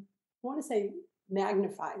 I want to say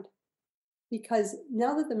magnified. Because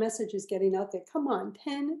now that the message is getting out there, come on,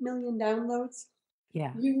 10 million downloads.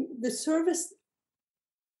 Yeah. The service,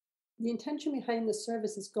 the intention behind the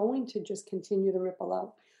service is going to just continue to ripple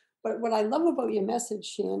out. But what I love about your message,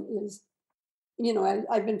 Shann, is,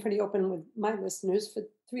 I've been pretty open with my listeners. For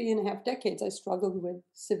 3.5 decades, I struggled with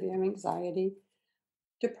severe anxiety,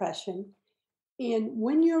 depression. And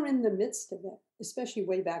when you're in the midst of it, especially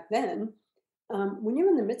way back then, when you're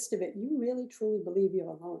in the midst of it, you really truly believe you're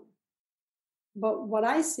alone. But what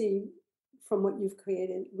I see from what you've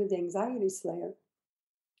created with Anxiety Slayer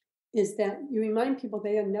is that you remind people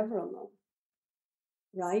they are never alone,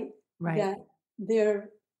 right? Right. That there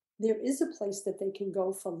is a place that they can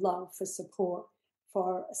go for love, for support,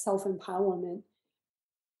 for self-empowerment.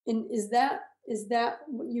 And is that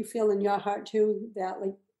what you feel in your heart too? That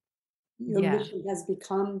like your Yeah. mission has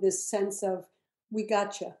become this sense of, we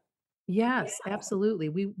got you. Yes, absolutely.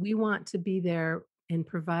 We want to be there and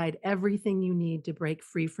provide everything you need to break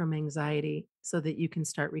free from anxiety so that you can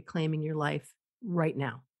start reclaiming your life right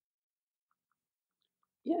now.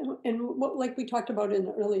 Yeah, and what, like we talked about in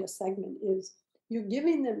the earlier segment, is you're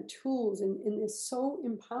giving them tools, and it's so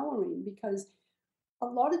empowering, because a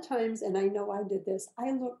lot of times, and I know I did this,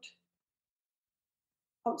 I looked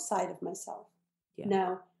outside of myself. Yeah.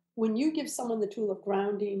 Now, when you give someone the tool of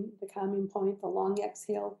grounding, the calming point, the long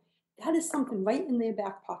exhale, that is something right in their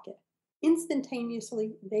back pocket.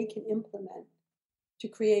 Instantaneously, they can implement to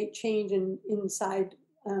create change inside,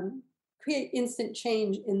 create instant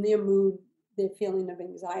change in their mood, their feeling of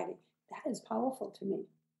anxiety. That is powerful to me.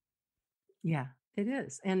 Yeah, it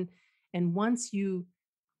is. And once you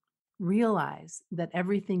realize that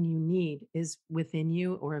everything you need is within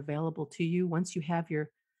you or available to you, once you have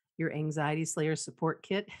your Anxiety Slayer support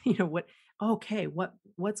kit,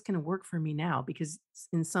 what's going to work for me now? Because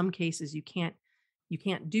in some cases you can't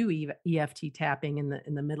do EFT tapping in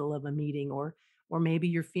the middle of a meeting, or maybe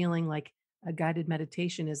you're feeling like a guided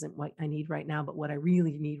meditation isn't what I need right now, but what I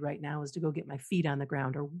really need right now is to go get my feet on the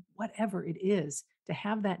ground, or whatever it is, to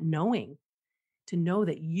have that knowing, to know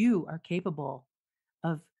that you are capable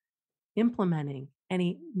of implementing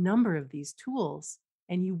any number of these tools,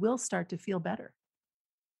 and you will start to feel better.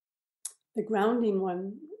 The grounding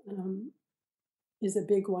one is a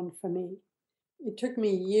big one for me. It took me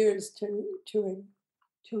years to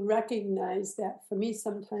recognize that. For me,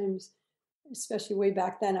 sometimes, especially way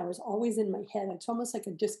back then, I was always in my head. It's almost like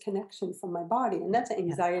a disconnection from my body, and that's an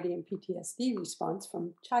anxiety and PTSD response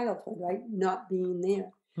from childhood, right? Not being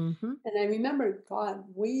there. Mm-hmm. And I remember, God,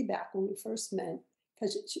 way back when we first met,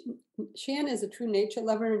 because Shann is a true nature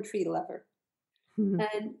lover and tree lover. Mm-hmm.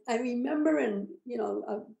 And I remember, and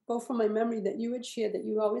go from my memory, that you had shared that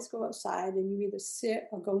you always go outside and you either sit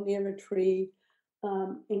or go near a tree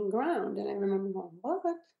and ground. And I remember going,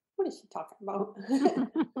 what is she talking about?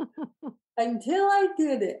 Until I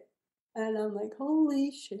did it. And I'm like,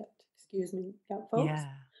 holy shit, excuse me, folks. Yeah.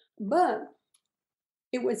 But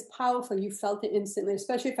it was powerful. You felt it instantly,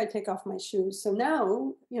 especially if I take off my shoes. So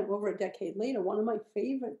now, over a decade later, one of my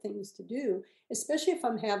favorite things to do, especially if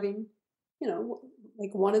I'm having,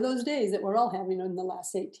 like one of those days that we're all having in the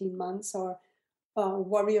last 18 months, or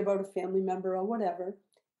worry about a family member or whatever,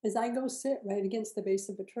 is I go sit right against the base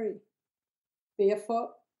of a tree, barefoot,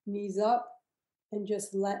 knees up, and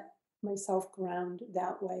just let myself ground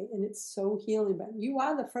that way. And it's so healing. But you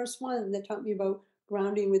are the first one that taught me about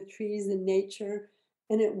grounding with trees and nature.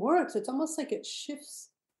 And it works. It's almost like it shifts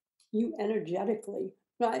you energetically.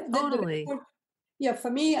 Right? Totally. Yeah, for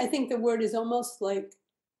me, I think the word is almost like,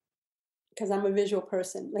 because I'm a visual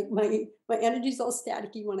person, like my energy's all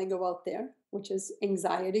staticky when I go out there. which is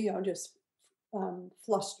anxiety or just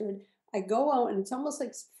flustered, I go out and it's almost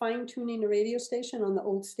like fine-tuning a radio station on the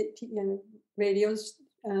old radios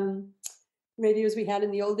we had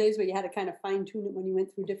in the old days, where you had to kind of fine-tune it when you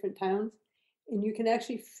went through different towns. And you can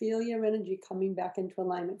actually feel your energy coming back into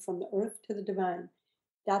alignment from the earth to the divine.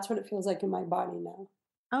 That's what it feels like in my body now.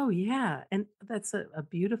 Oh yeah, and that's a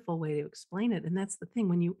beautiful way to explain it. And that's the thing,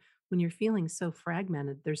 when you're feeling so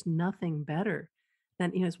fragmented, there's nothing better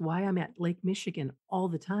than, it's why I'm at Lake Michigan all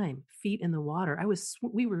the time, feet in the water.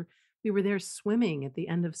 We were there swimming at the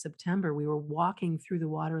end of September. We were walking through the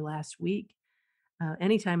water last week.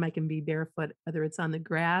 Anytime I can be barefoot, whether it's on the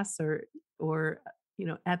grass or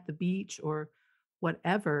at the beach or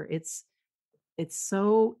whatever, it's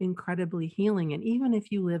so incredibly healing. And even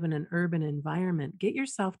if you live in an urban environment, get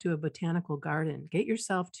yourself to a botanical garden, get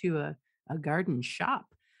yourself to a garden shop,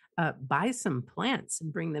 buy some plants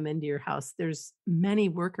and bring them into your house. There's many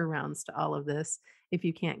workarounds to all of this if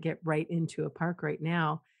you can't get right into a park right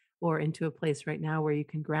now or into a place right now where you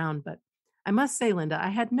can ground. But I must say, Linda, I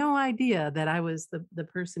had no idea that I was the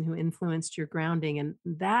person who influenced your grounding. And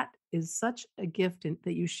that is such a gift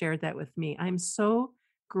that you shared that with me. I'm so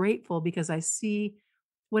grateful because I see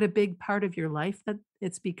what a big part of your life that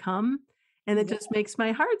it's become. And it just makes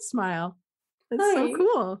my heart smile. It's so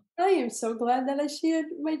cool. I am so glad that I shared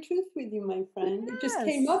my truth with you, my friend. It just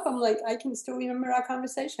came up. I'm like, I can still remember our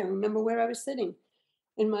conversation. I remember where I was sitting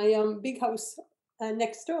in my big house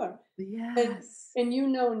next door. Yes. And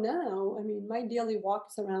now, I mean, my daily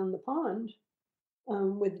walks around the pond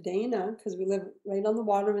with Dana, because we live right on the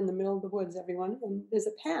water in the middle of the woods, everyone, and there's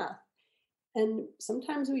a path. And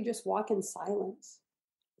sometimes we just walk in silence.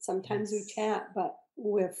 Sometimes we chat, but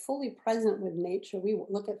we're fully present with nature. We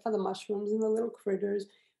look for the mushrooms and the little critters.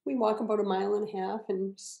 We walk about 1.5 miles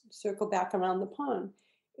and circle back around the pond.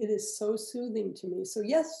 It is so soothing to me. So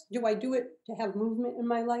yes, do I do it to have movement in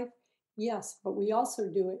my life? Yes, but we also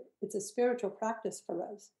do it. It's a spiritual practice for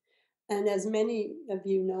us. And as many of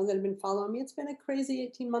you know that have been following me, it's been a crazy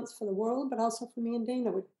 18 months for the world, but also for me and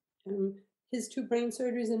Dana with his 2 brain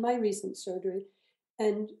surgeries and my recent surgery.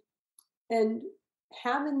 And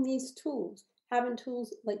having these tools, having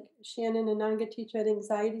tools like Shannon and Nanga teach at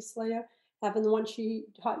Anxiety Slayer, having the one she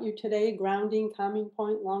taught you today, grounding, calming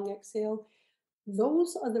point, long exhale,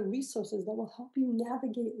 those are the resources that will help you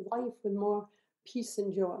navigate life with more peace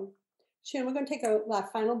and joy. Shannon, we're going to take a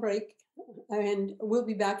final break, and we'll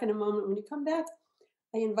be back in a moment. When you come back,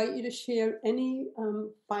 I invite you to share any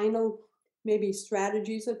final maybe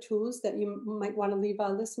strategies or tools that you might want to leave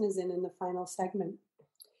our listeners in the final segment.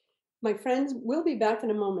 My friends, we'll be back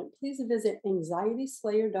in a moment. Please visit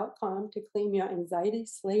anxietyslayer.com to claim your Anxiety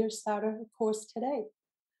Slayer Starter course today.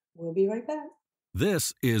 We'll be right back.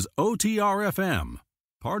 This is OTR-FM,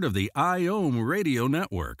 part of the IOM Radio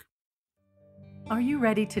Network. Are you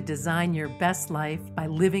ready to design your best life by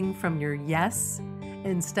living from your yes,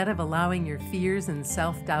 instead of allowing your fears and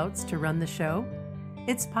self-doubts to run the show?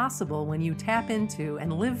 It's possible when you tap into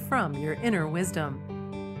and live from your inner wisdom.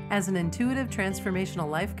 As an intuitive transformational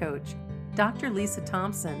life coach, Dr. Lisa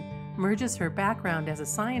Thompson merges her background as a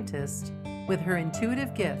scientist with her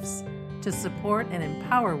intuitive gifts to support and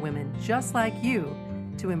empower women just like you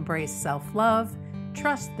to embrace self-love,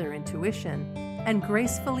 trust their intuition, and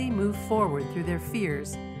gracefully move forward through their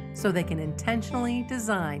fears so they can intentionally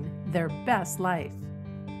design their best life.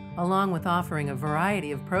 Along with offering a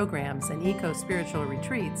variety of programs and eco-spiritual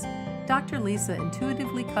retreats, Dr. Lisa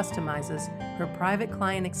intuitively customizes her private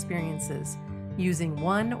client experiences using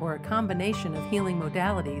one or a combination of healing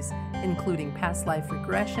modalities, including past life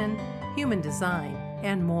regression, human design,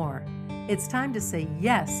 and more. It's time to say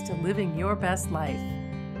yes to living your best life.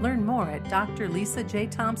 Learn more at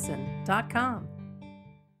drlisajthompson.com.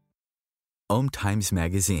 OMTimes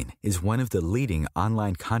Magazine is one of the leading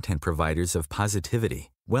online content providers of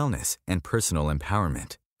positivity, wellness, and personal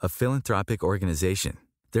empowerment. A philanthropic organization,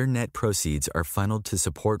 their net proceeds are funneled to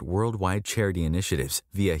support worldwide charity initiatives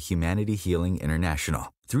via Humanity Healing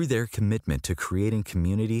International. Through their commitment to creating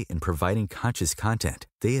community and providing conscious content,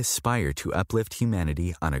 they aspire to uplift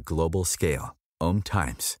humanity on a global scale.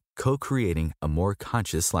 OMTimes, co-creating a more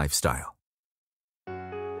conscious lifestyle.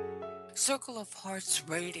 Circle of Hearts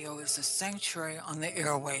Radio is a sanctuary on the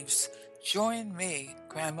airwaves. Join me,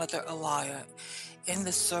 Grandmother Elia, in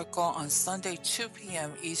the circle on Sunday, 2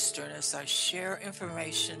 p.m. Eastern, as I share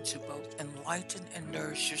information to both enlighten and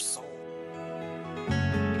nourish your soul.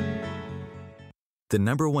 The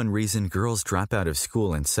number one reason girls drop out of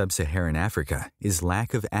school in sub-Saharan Africa is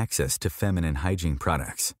lack of access to feminine hygiene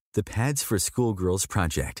products. The Pads for Schoolgirls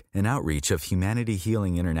Project, an outreach of Humanity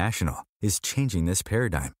Healing International, is changing this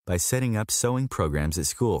paradigm by setting up sewing programs at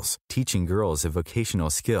schools, teaching girls a vocational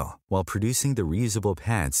skill while producing the reusable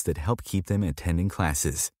pads that help keep them attending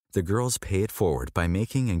classes. The girls pay it forward by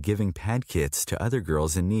making and giving pad kits to other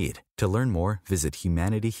girls in need. To learn more, visit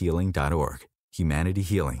humanityhealing.org. Humanity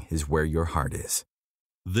Healing is where your heart is.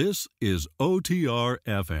 This is OTR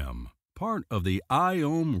FM, part of the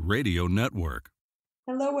IOM Radio Network.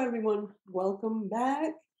 Hello, everyone. Welcome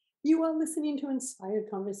back. You are listening to Inspired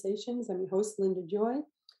Conversations. I'm your host, Linda Joy.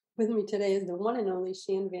 With me today is the one and only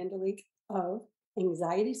Shann Vander Leek of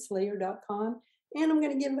anxietyslayer.com. And I'm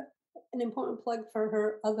going to give an important plug for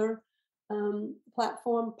her other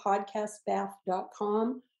platform,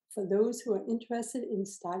 podcastbath.com, for those who are interested in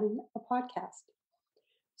starting a podcast.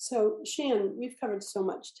 So, Shann, we've covered so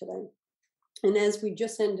much today. And as we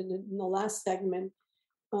just ended in the last segment,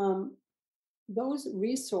 those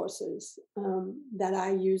resources that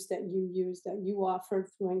I use, that you offered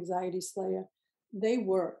through Anxiety Slayer, they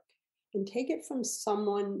work. And take it from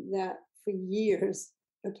someone that for years,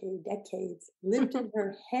 decades, lived in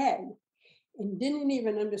her head and didn't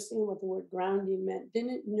even understand what the word grounding meant,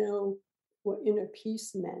 didn't know what inner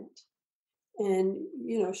peace meant. And,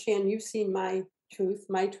 Shann, you've seen my truth,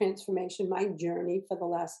 my transformation, my journey for the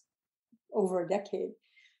last over a decade.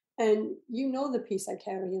 And you know the peace I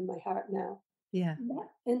carry in my heart now. Yeah.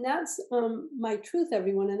 And that's my truth,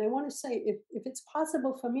 everyone. And I want to say, if it's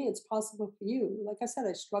possible for me, it's possible for you. Like I said,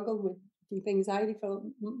 I struggled with deep anxiety for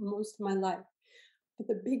most of my life. But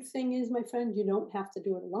the big thing is, my friend, you don't have to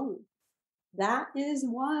do it alone. That is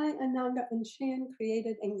why Ananga and Shann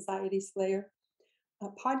created Anxiety Slayer, a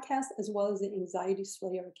podcast, as well as the Anxiety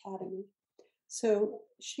Slayer Academy. So,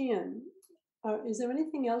 Shann, is there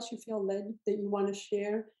anything else you feel led that you want to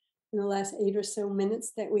share in the last 8 or so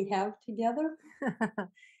minutes that we have together?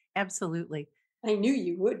 Absolutely. I knew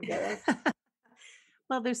you would, girl.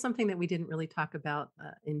 Well, there's something that we didn't really talk about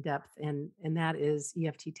in depth, and that is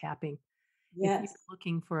EFT tapping. Yes. If you're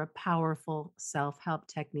looking for a powerful self-help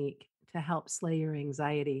technique to help slay your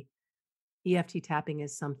anxiety, EFT tapping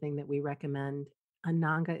is something that we recommend.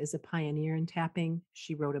 Ananga is a pioneer in tapping.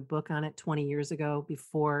 She wrote a book on it 20 years ago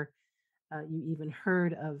before you even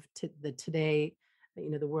heard of the today,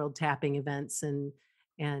 the World Tapping events and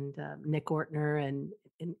Nick Ortner and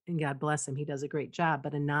God bless him, he does a great job.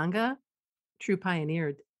 But Ananga, true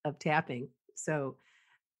pioneer of tapping. So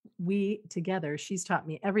we together, she's taught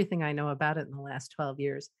me everything I know about it in the last 12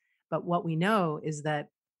 years. But what we know is that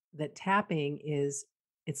tapping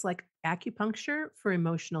it's like acupuncture for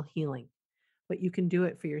emotional healing, but you can do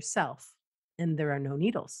it for yourself. And there are no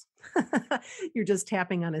needles. You're just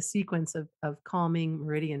tapping on a sequence of calming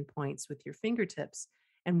meridian points with your fingertips.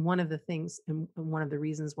 And one of the things, and one of the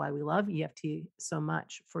reasons why we love EFT so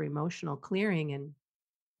much for emotional clearing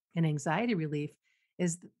and anxiety relief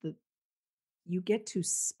is that you get to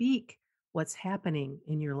speak what's happening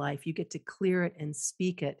in your life. You get to clear it and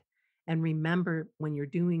speak it. And remember when you're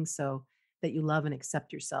doing so that you love and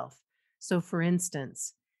accept yourself. So for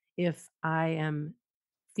instance, if I am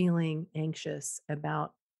feeling anxious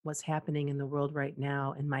about what's happening in the world right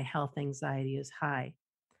now and my health anxiety is high,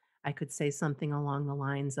 I could say something along the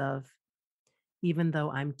lines of, even though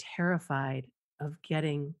I'm terrified of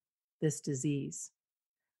getting this disease,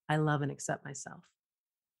 I love and accept myself.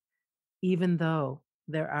 Even though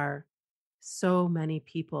there are so many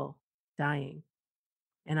people dying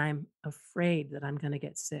and I'm afraid that I'm going to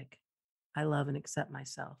get sick, I love and accept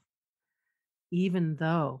myself. Even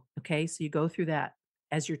though, okay, so you go through that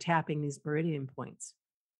as you're tapping these meridian points.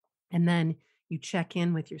 And then you check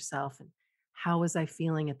in with yourself and how was I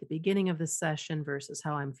feeling at the beginning of the session versus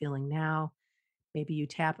how I'm feeling now? Maybe you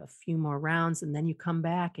tap a few more rounds and then you come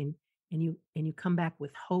back and you come back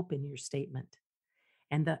with hope in your statement.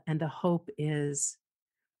 And the hope is,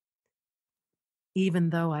 even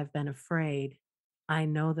though I've been afraid, I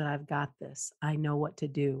know that I've got this. I know what to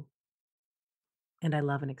do. And I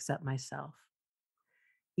love and accept myself.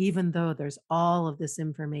 Even though there's all of this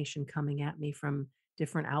information coming at me from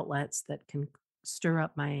different outlets that can stir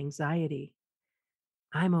up my anxiety,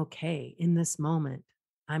 I'm okay in this moment.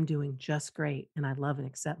 I'm doing just great and I love and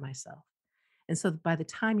accept myself. And so by the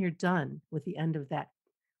time you're done with the end of that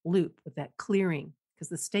loop, with that clearing, because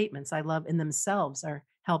the statements I love in themselves are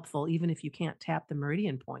helpful, even if you can't tap the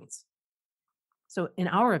meridian points. So in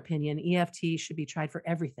our opinion, EFT should be tried for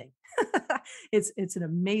everything. It's an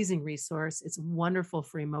amazing resource. It's wonderful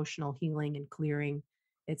for emotional healing and clearing.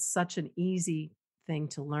 It's such an easy thing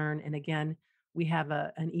to learn. And again, we have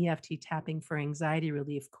an EFT tapping for anxiety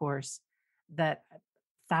relief course that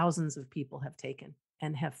thousands of people have taken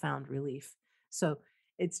and have found relief. So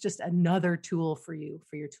it's just another tool for you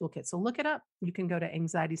for your toolkit. So look it up. You can go to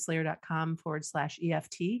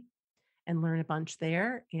anxietyslayer.com/EFT and learn a bunch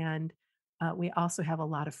there. And we also have a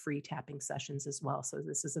lot of free tapping sessions as well. So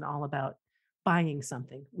this isn't all about buying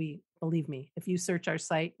something. Believe me, if you search our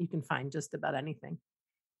site, you can find just about anything.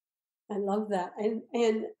 I love that.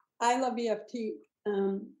 And I love EFT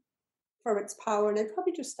for its power. And I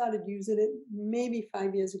probably just started using it maybe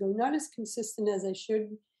 5 years ago, not as consistent as I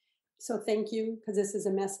should. So thank you, because this is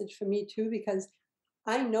a message for me too, because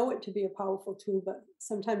I know it to be a powerful tool, but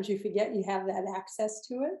sometimes you forget you have that access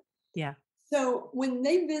to it. Yeah. So when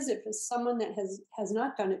they visit for someone that has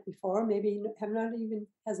not done it before, maybe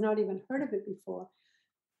has not even heard of it before,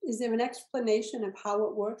 is there an explanation of how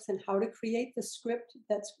it works and how to create the script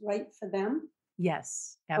that's right for them?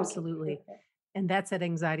 Yes, absolutely. Okay, and that's at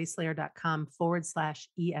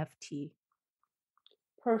anxietyslayer.com/EFT.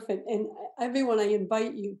 perfect. And everyone, I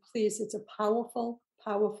invite you, please. It's a powerful,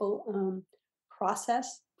 powerful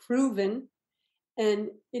process, proven.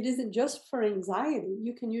 And it isn't just for anxiety.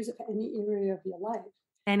 You can use it for any area of your life.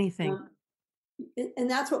 Anything. And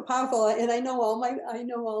that's what powerful. And I know all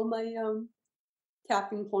my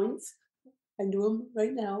tapping points. I do them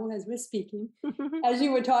right now as we're speaking. As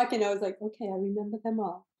you were talking, I was like, okay, I remember them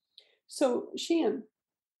all. So Shann,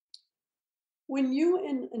 when you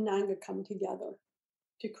and Ananga come together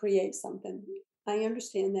to create something, I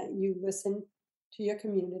understand that you listen to your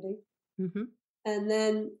community. Mm-hmm. And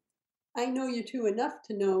then I know you two enough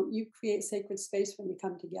to know you create sacred space when you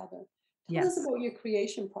come together. Tell us about your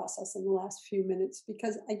creation process in the last few minutes,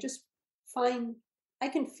 because I just find I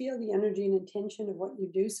can feel the energy and intention of what you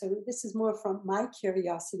do. So this is more from my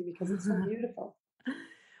curiosity because it's so beautiful.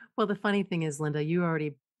 Well, the funny thing is, Linda, you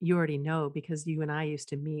already know, because you and I used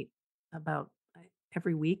to meet about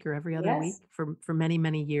every week or every other week for many,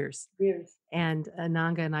 many years. And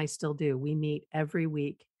Ananga and I still do. We meet every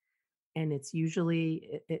week. And it's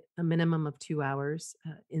usually a minimum of 2 hours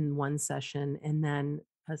in one session, and then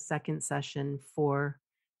a second session for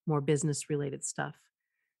more business related stuff.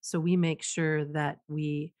 So we make sure that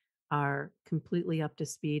we are completely up to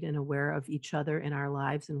speed and aware of each other in our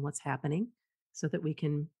lives and what's happening, so that we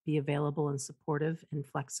can be available and supportive and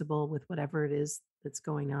flexible with whatever it is that's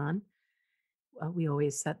going on. We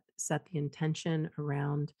always set the intention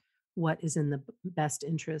around what is in the best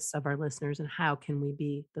interests of our listeners and how can we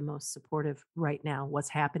be the most supportive right now. What's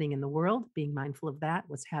happening in the world, being mindful of that,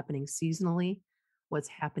 what's happening seasonally, what's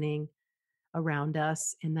happening around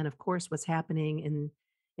us, and then of course what's happening in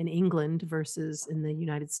England versus in the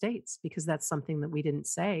United States, because that's something that we didn't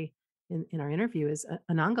say in our interview. Is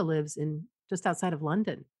Ananga lives in just outside of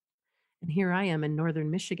London, and here I am in northern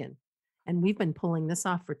Michigan, and we've been pulling this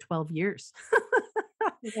off for 12 years.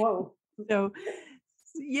 Whoa. So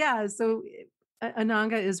yeah, so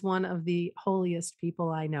Ananga is one of the holiest people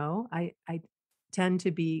I know. I tend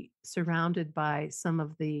to be surrounded by some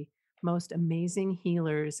of the most amazing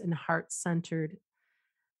healers and heart-centered,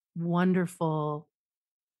 wonderful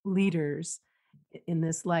leaders in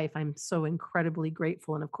this life. I'm so incredibly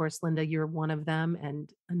grateful. And of course, Linda, you're one of them,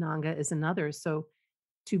 and Ananga is another. So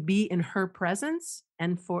to be in her presence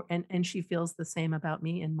and she feels the same about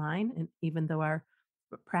me and mine. And even though our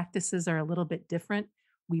practices are a little bit different,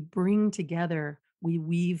 we bring together, we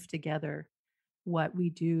weave together what we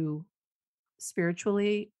do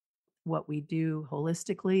spiritually, what we do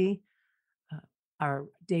holistically, our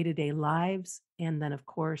day-to-day lives, and then of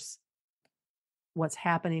course what's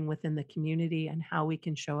happening within the community and how we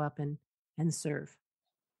can show up and serve.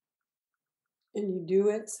 And you do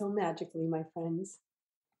it so magically, my friends.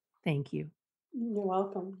 Thank you. You're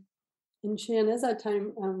welcome. And Shann, as our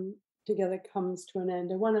time together comes to an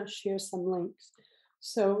end, I want to share some links.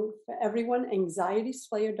 So for everyone,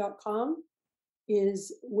 anxietyslayer.com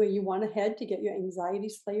is where you want to head to get your Anxiety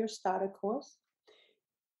Slayer starter course.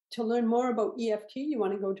 To learn more about EFT, you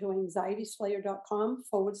want to go to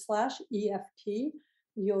anxietyslayer.com/EFT.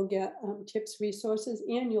 You'll get tips, resources,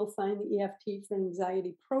 and you'll find the EFT for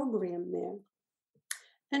Anxiety program there.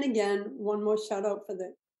 And again, one more shout out for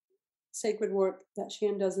the sacred work that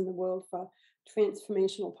Shann does in the world for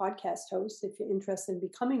transformational podcast hosts. If you're interested in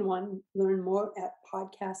becoming one, learn more at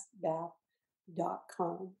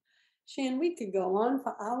podcastbath.com. Shann, we could go on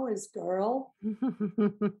for hours, girl.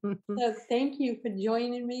 So thank you for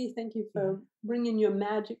joining me. Thank you for bringing your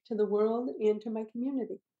magic to the world and to my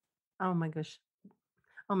community. Oh my gosh.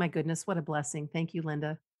 Oh my goodness. What a blessing. Thank you,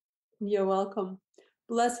 Linda. You're welcome.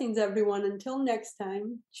 Blessings, everyone. Until next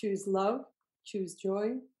time, choose love, choose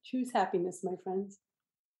joy, choose happiness, my friends.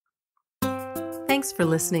 Thanks for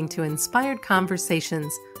listening to Inspired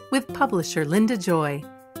Conversations with publisher Linda Joy.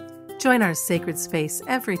 Join our sacred space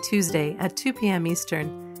every Tuesday at 2 p.m.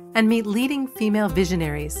 Eastern and meet leading female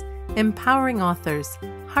visionaries, empowering authors,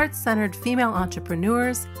 heart-centered female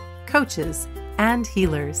entrepreneurs, coaches, and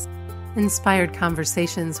healers. Inspired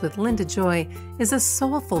Conversations with Linda Joy is a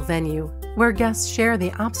soulful venue where guests share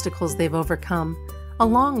the obstacles they've overcome,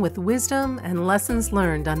 along with wisdom and lessons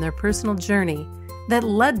learned on their personal journey that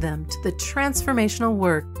led them to the transformational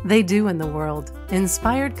work they do in the world.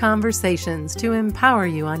 Inspired Conversations to empower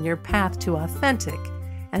you on your path to authentic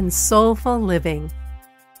and soulful living.